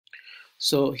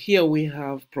So here we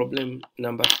have problem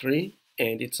number 3,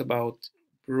 and it's about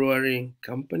brewing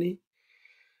company.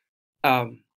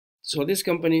 So this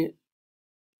company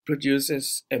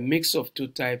produces a mix of two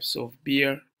types of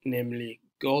beer, namely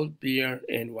gold beer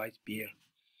and white beer.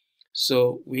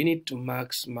 So we need to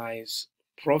maximize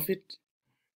profit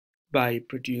by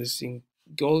producing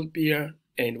gold beer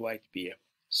and white beer.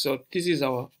 So this is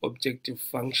our objective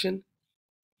function,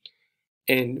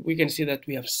 and we can see that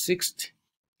we have 6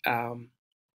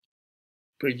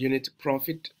 per unit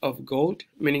profit of gold,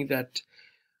 meaning that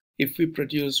if we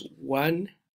produce one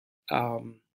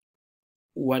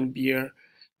beer,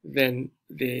 then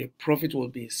the profit will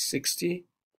be 60.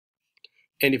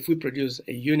 And if we produce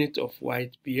a unit of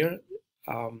white beer,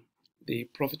 the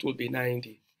profit will be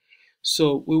 90.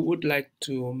 So we would like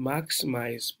to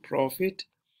maximize profit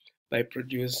by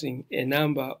producing a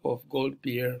number of gold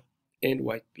beer and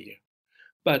white beer.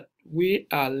 But we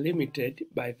are limited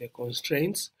by the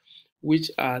constraints,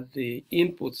 which are the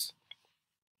inputs.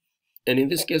 And in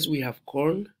this case, we have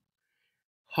corn,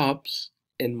 hops,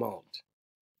 and malt.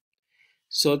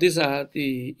 So these are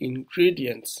the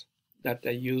ingredients that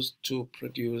are used to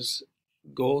produce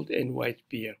gold and white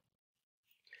beer.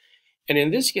 And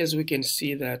in this case, we can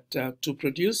see that to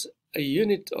produce a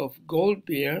unit of gold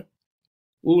beer,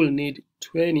 we will need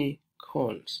 20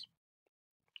 corns.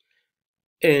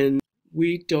 And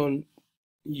we don't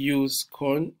use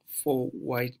corn for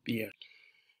white beer.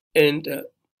 And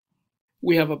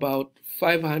we have about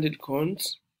 500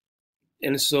 corns,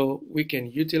 and so we can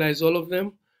utilize all of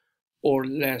them or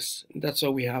less. That's why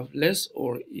we have less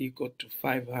or equal to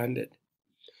 500.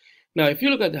 Now, if you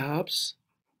look at the hops,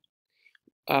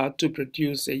 to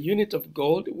produce a unit of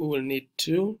gold, we will need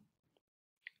 2,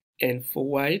 and for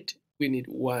white, we need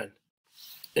 1.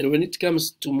 And when it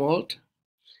comes to malt,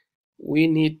 we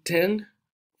need 10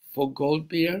 for gold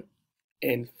beer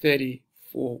and 30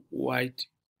 for white.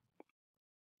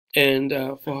 And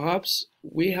for hops,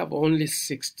 we have only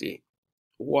 60,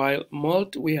 while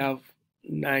malt we have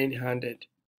 900.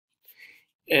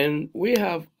 And we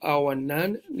have our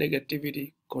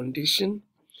non-negativity condition,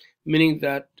 meaning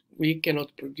that we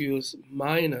cannot produce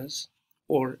minus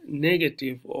or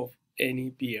negative of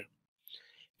any beer.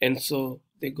 And so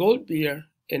the gold beer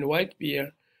and white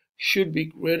beer should be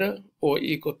greater or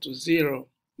equal to 0,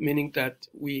 meaning that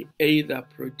we either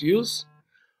produce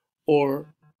or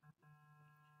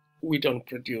we don't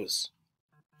produce.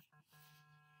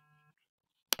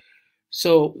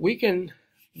 So we can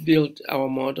build our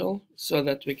model so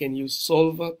that we can use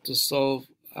Solver to solve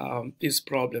this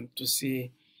problem, to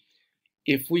see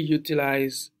if we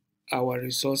utilize our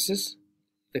resources,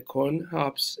 the corn,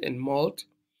 hops, and malt,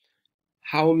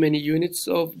 how many units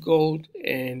of gold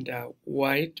and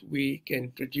white we can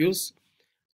produce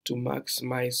to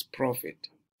maximize profit.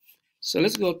 So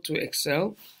let's go to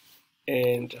Excel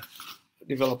and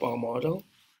develop our model.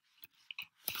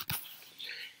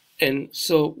 And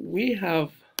so we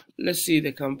have, let's see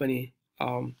the company,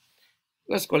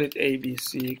 let's call it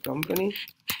ABC company.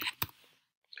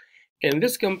 And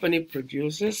this company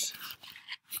produces,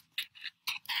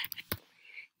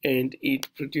 and it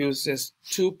produces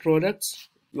 2 products,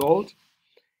 gold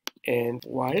and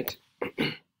white.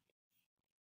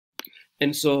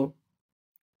 And so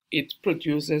it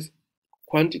produces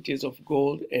quantities of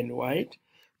gold and white.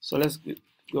 So let's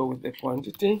go with the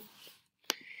quantity.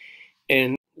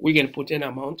 And we can put an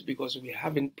amount because we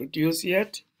haven't produced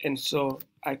yet. And so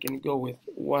I can go with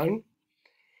 1.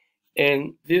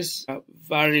 And these are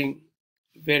varying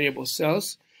variable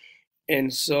cells.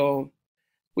 And so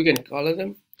we can color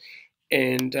them,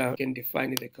 and can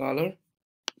define the color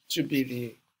to be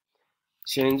the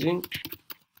changing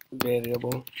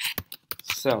variable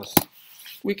cells.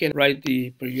 We can write the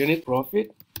per unit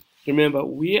profit. Remember,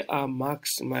 we are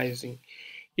maximizing.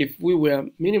 If we were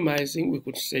minimizing, we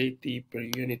could say the per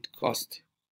unit cost.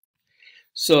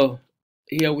 So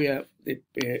here we have the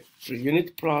per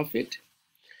unit profit.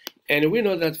 And we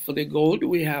know that for the gold,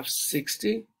 we have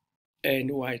 60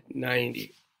 and white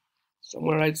 90. So I'm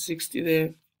going to write 60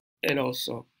 there and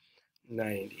also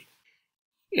 90.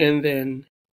 And then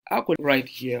I could write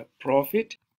here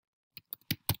profit,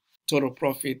 total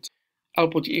profit. I'll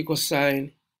put equal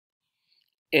sign,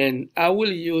 and I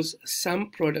will use sum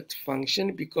product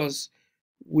function because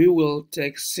we will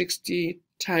take 60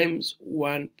 times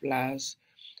 1 plus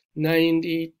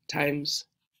 90 times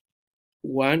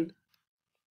 1.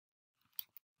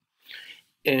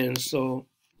 And so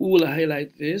we will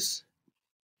highlight this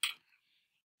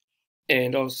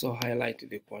and also highlight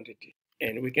the quantity.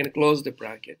 And we can close the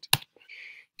bracket.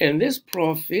 And this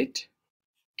profit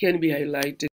can be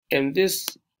highlighted, and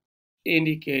this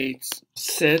indicates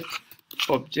set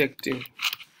objective.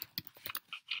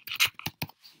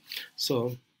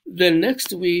 So then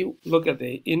next we look at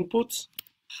the inputs.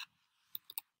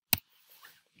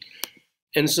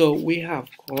 And so we have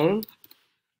corn,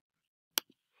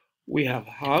 we have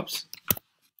hops,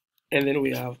 and then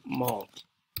we have malt.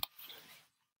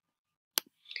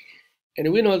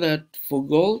 And we know that for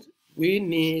gold, we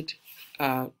need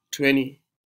 20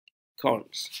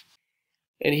 corns.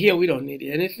 And here we don't need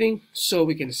anything, so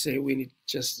we can say we need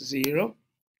just 0.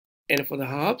 And for the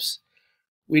hops,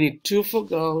 we need 2 for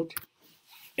gold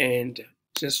and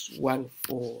just 1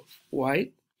 for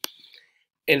white.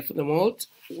 And for the malt,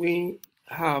 we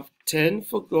have 10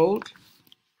 for gold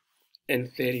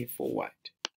and 30 for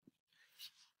white.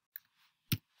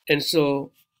 And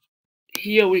so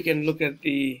here we can look at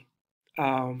the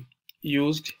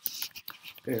used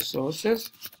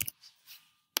resources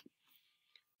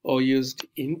or used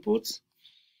inputs,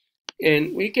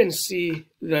 and we can see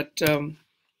that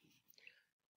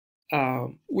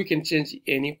we can change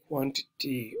any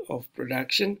quantity of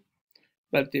production,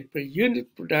 but the per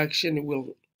unit production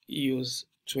will use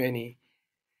 20.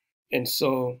 And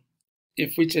so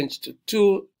if we change to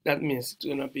 2, that means it's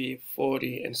going to be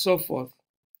 40 and so forth.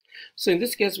 So in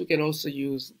this case, we can also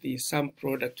use the sum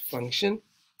product function.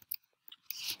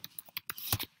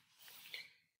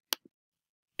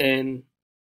 And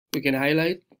we can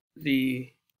highlight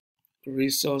the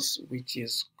resource, which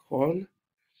is corn.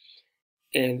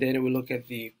 And then we look at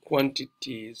the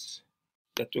quantities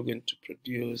that we're going to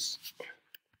produce.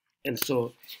 And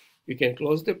so you can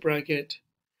close the bracket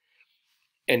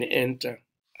and enter.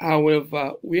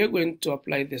 However, we are going to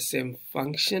apply the same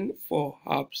function for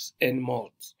hops and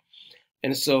malts.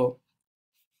 And so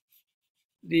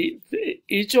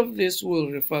each of these will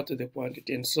refer to the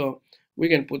quantity. And so we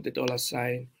can put the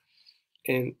 $sign.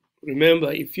 And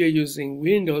remember, if you're using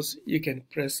Windows, you can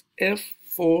press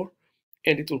F4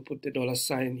 and it will put the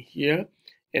 $sign here.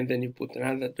 And then you put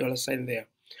another $sign there.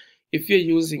 If you're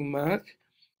using Mac,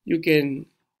 you can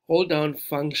hold down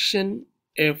function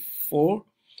F4,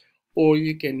 or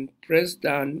you can press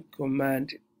down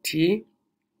Command T,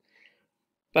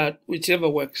 but whichever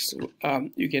works,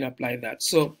 you can apply that.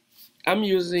 So I'm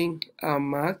using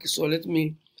Mac, so let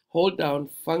me hold down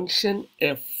function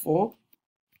F4,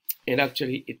 and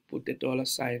actually it put the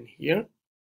 $sign here.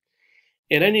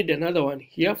 And I need another one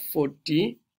here for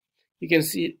D. You can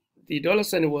see the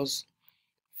 $sign was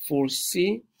for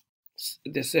C,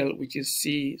 the cell which is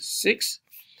C6.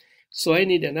 So I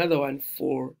need another one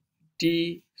for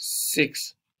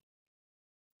D6.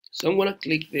 So I'm going to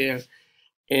click there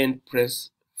and press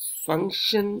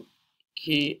function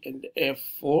key and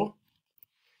F4.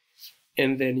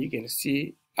 And then you can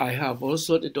see I have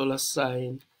also the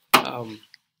 $sign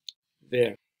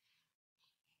there.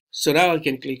 So now I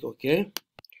can click OK.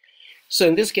 So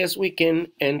in this case, we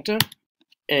can enter,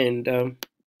 and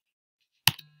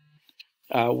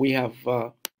we have,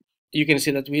 you can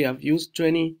see that we have used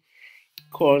 20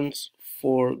 corns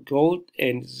for gold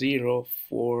and 0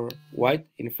 for white.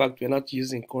 In fact, we're not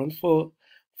using corn for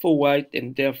white,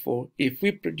 and therefore, if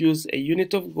we produce a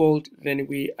unit of gold, then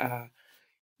we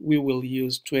will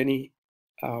use 20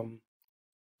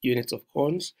 units of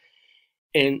corns.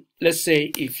 And let's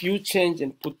say if you change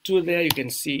and put 2 there, you can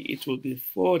see it will be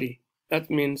 40. That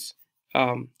means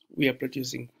we are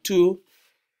producing 2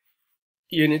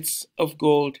 units of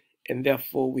gold, and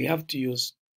therefore we have to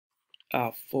use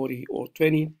 40 or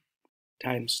 20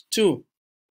 times 2.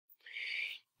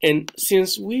 And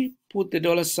since we put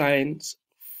the $signs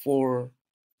for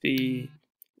these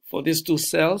 2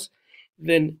 cells,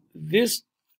 then these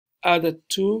other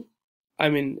two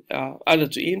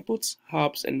inputs,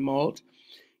 hops and malt,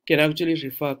 can actually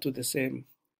refer to the same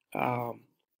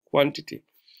quantity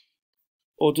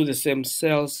or to the same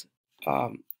cells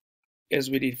as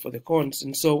we did for the corns.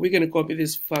 And so we're going to copy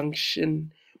this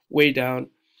function way down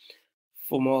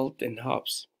for malt and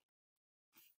hops.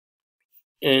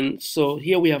 And so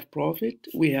here we have profit,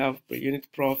 we have per unit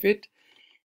profit,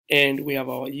 and we have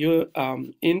our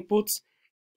inputs.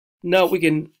 Now we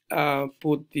can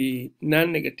put the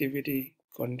non-negativity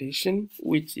condition,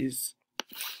 which is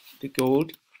the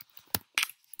gold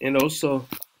and also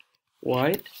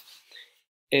white,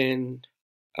 and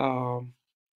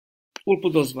we'll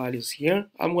put those values here.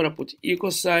 I'm going to put equal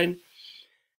sign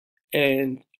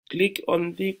and click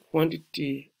on the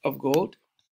quantity of gold,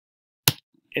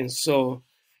 and so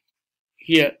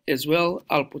here as well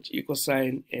I'll put equal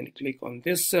sign and click on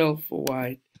this cell for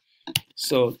white.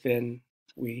 So then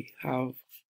we have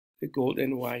the gold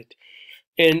and white,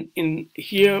 and in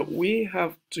here we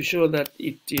have to show that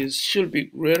it should be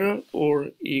greater or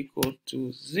equal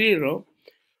to 0,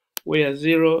 where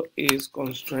 0 is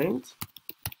constraint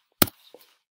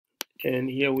and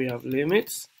here we have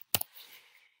limits.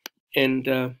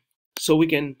 And so we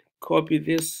can copy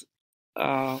this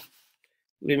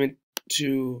limit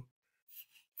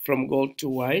from gold to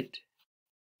white,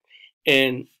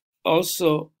 and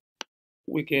also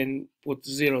we can put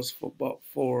zeros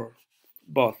for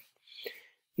both.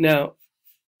 Now,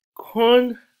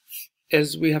 corn,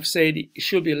 as we have said, it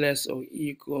should be less or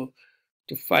equal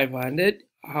to 500.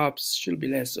 Hops should be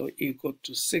less or equal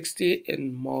to 60,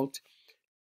 and malt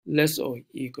less or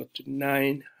equal to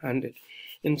 900.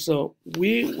 And so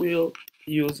we will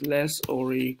use less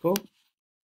or equal.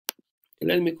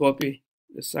 Let me copy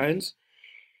the signs.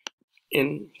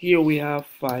 And here we have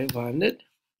 500,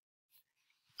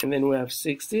 and then we have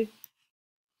 60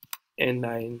 and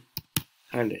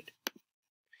 900.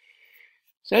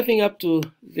 So I think up to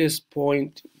this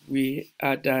point we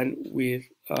are done with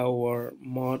our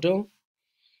model,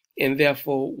 and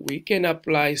therefore we can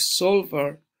apply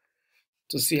solver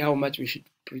to see how much we should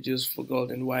produce for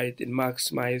gold and white and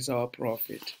maximize our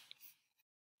profit.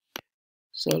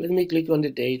 So let me click on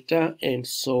the data and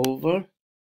solver.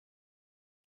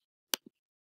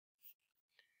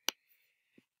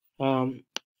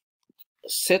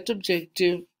 Set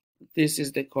objective, this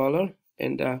is the color,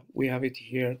 and we have it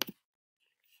here.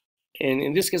 And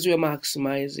in this case, we are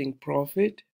maximizing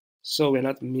profit, so we're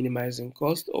not minimizing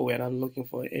cost, or we're not looking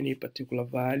for any particular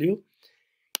value.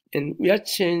 And we are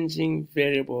changing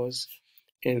variables,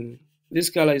 and this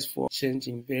color is for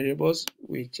changing variables,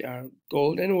 which are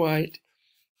gold and white.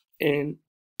 And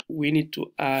we need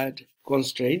to add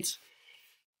constraints.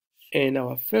 And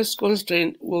our first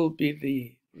constraint will be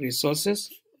the resources,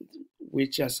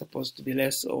 which are supposed to be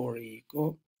less or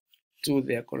equal to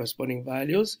their corresponding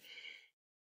values.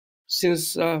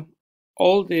 Since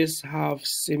all these have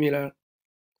similar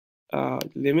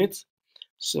limits,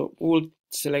 so we'll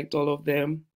select all of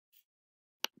them.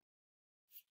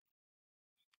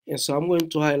 And so I'm going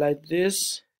to highlight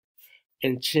this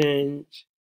and change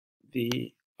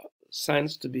the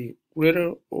signs to be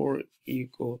greater or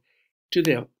equal to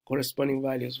their corresponding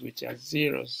values, which are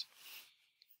zeros.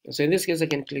 And so in this case, I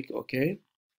can click OK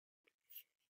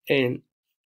and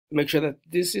make sure that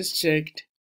this is checked.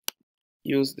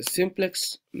 Use the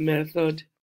simplex method,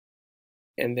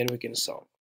 and then we can solve.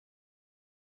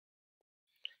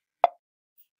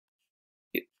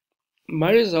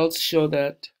 My results show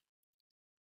that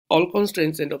all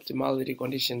constraints and optimality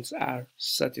conditions are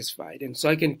satisfied, and so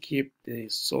I can keep the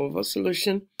solver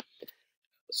solution.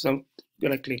 So I'm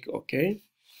gonna click OK.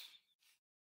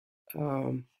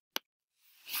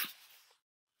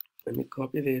 Let me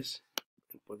copy this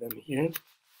and put them here.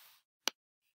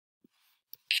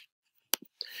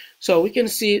 So we can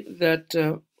see that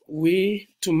to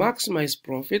maximize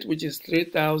profit, which is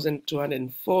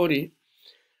 3,240,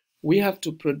 we have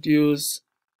to produce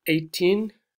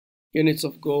 18 units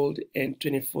of gold and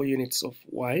 24 units of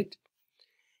white.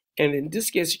 And in this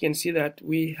case, you can see that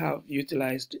we have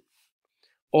utilized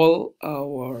all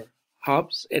our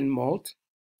hops and malt,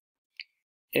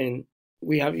 and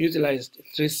we have utilized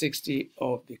 360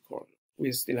 of the corn.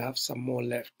 We still have some more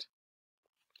left,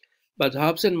 but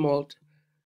hops and malt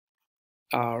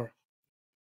are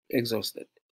exhausted.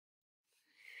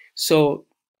 So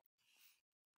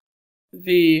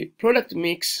the product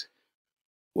mix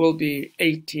will be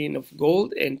 18 of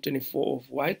gold and 24 of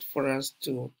white for us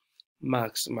to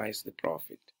maximize the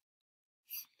profit.